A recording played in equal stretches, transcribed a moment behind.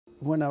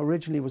When I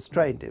originally was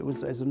trained, it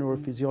was as a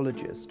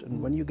neurophysiologist.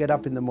 And when you get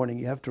up in the morning,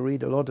 you have to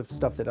read a lot of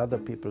stuff that other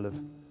people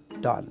have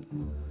done.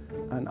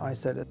 And I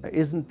said,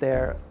 isn't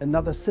there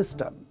another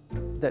system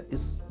that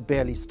is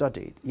barely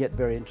studied, yet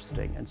very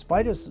interesting? And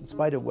spiders and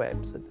spider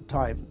webs at the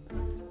time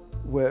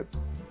were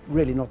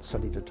really not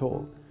studied at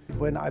all.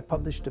 When I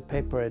published a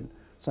paper in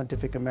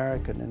Scientific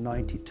American in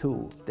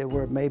 '92, there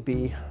were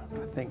maybe,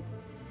 I think,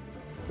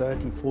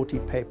 30, 40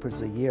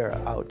 papers a year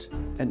out.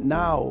 And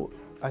now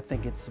I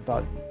think it's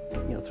about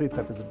 3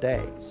 papers a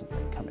day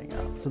something coming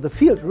out. So the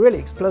field really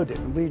exploded,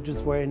 and we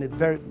just were in it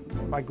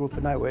my group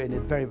and I were in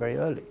it very, very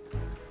early,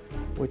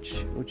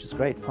 which is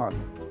great fun.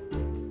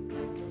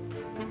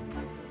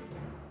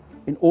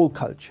 In all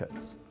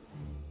cultures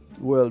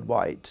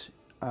worldwide,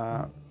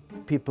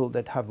 people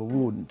that have a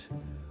wound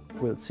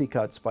will seek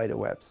out spider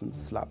webs and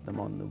slap them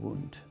on the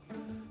wound,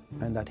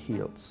 and that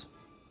heals.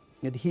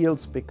 It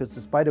heals because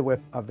the spider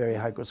webs are very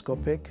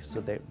hygroscopic, so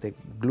they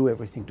glue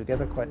everything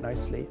together quite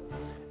nicely,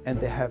 and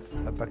they have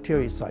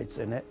bactericides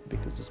in it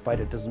because the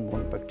spider doesn't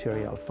want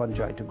bacteria or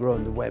fungi to grow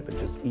in the web and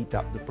just eat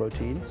up the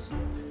proteins.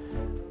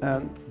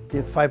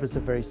 The fibers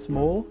are very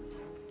small,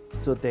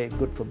 so they're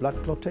good for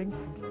blood clotting.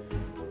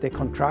 They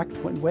contract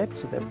when wet,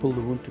 so they pull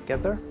the wound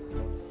together.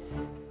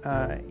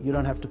 You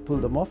don't have to pull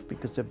them off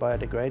because they're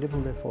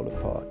biodegradable, they fall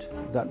apart.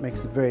 That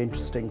makes it very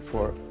interesting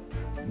for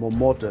more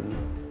modern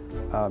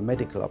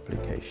medical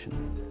application,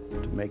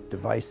 to make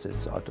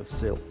devices out of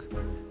silk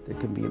that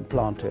can be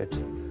implanted.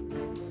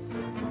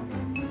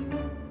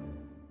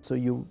 So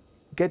you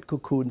get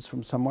cocoons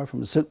from somewhere,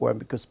 from a silkworm,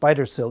 because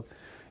spider silk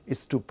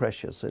is too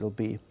precious. It'll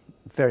be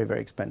very, very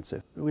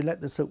expensive. We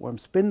let the silkworm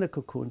spin the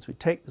cocoons, we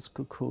take these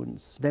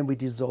cocoons, then we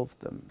dissolve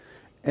them.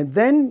 And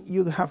then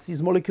you have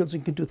these molecules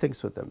and you can do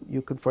things with them.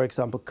 You can, for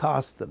example,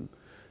 cast them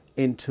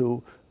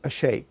into a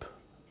shape.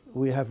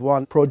 We have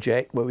one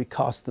project where we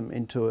cast them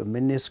into a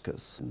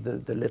meniscus,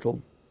 the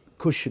little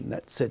cushion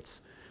that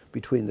sits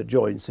between the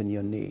joints in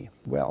your knee.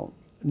 Well,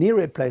 knee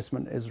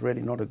replacement is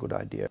really not a good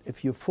idea.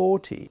 If you're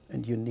 40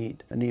 and you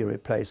need a knee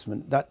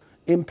replacement, that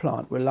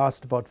implant will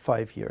last about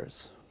 5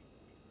 years.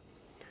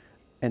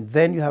 And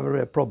then you have a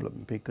real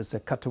problem because they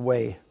cut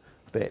away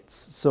bits.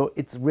 So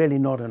it's really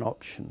not an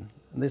option.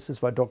 And this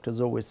is why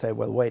doctors always say,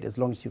 well, wait as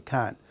long as you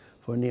can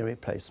for a knee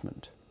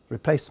replacement.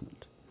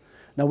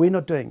 Now, we're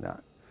not doing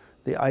that.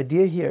 The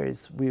idea here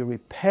is we're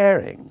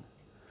repairing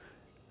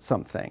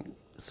something.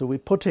 So we're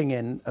putting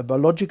in a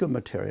biological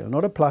material,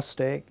 not a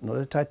plastic, not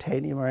a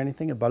titanium or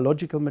anything, a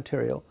biological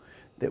material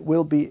that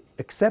will be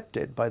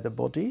accepted by the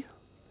body,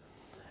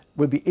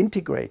 will be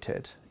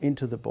integrated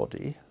into the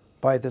body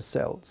by the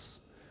cells,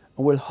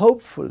 and will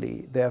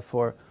hopefully,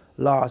 therefore,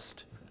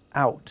 last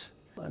out.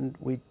 And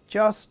we're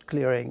just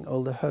clearing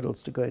all the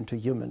hurdles to go into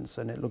humans,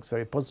 and it looks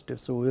very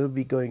positive. So we'll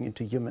be going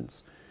into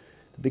humans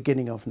the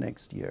beginning of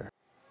next year.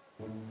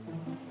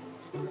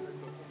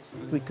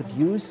 We could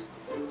use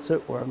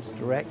silkworms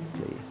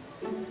directly,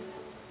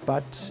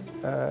 but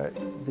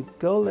the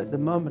goal at the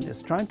moment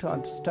is trying to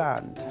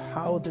understand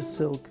how the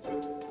silk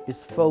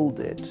is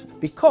folded,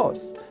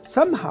 because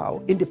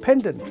somehow,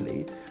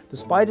 independently, the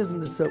spiders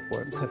and the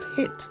silkworms have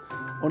hit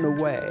on a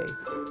way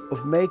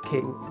of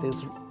making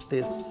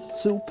this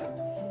soup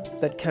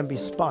that can be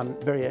spun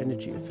very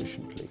energy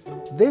efficiently.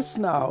 This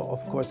now,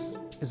 of course,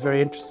 is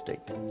very interesting.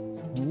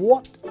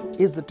 What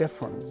is the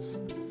difference?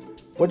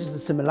 What is the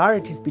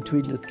similarities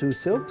between the two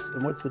silks,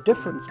 and what's the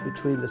difference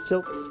between the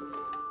silks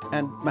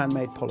and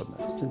man-made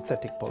polymers,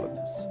 synthetic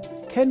polymers?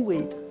 Can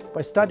we,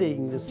 by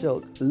studying the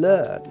silk,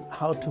 learn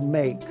how to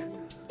make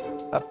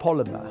a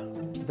polymer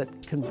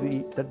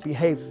that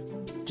behave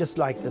just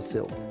like the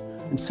silk?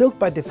 And silk,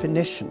 by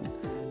definition,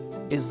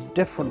 is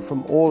different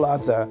from all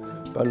other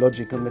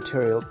biological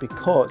material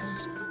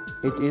because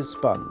it is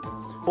spun.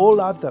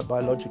 All other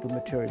biological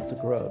materials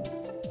are grown.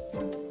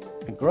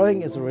 And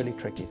growing is a really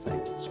tricky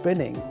thing.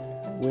 Spinning,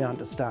 we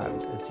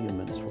understand as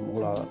humans from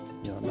all our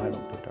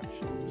nylon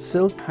production.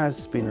 Silk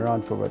has been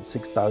around for about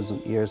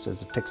 6,000 years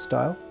as a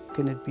textile.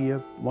 Can it be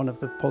one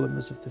of the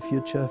polymers of the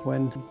future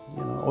when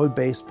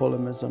oil-based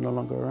polymers are no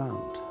longer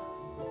around?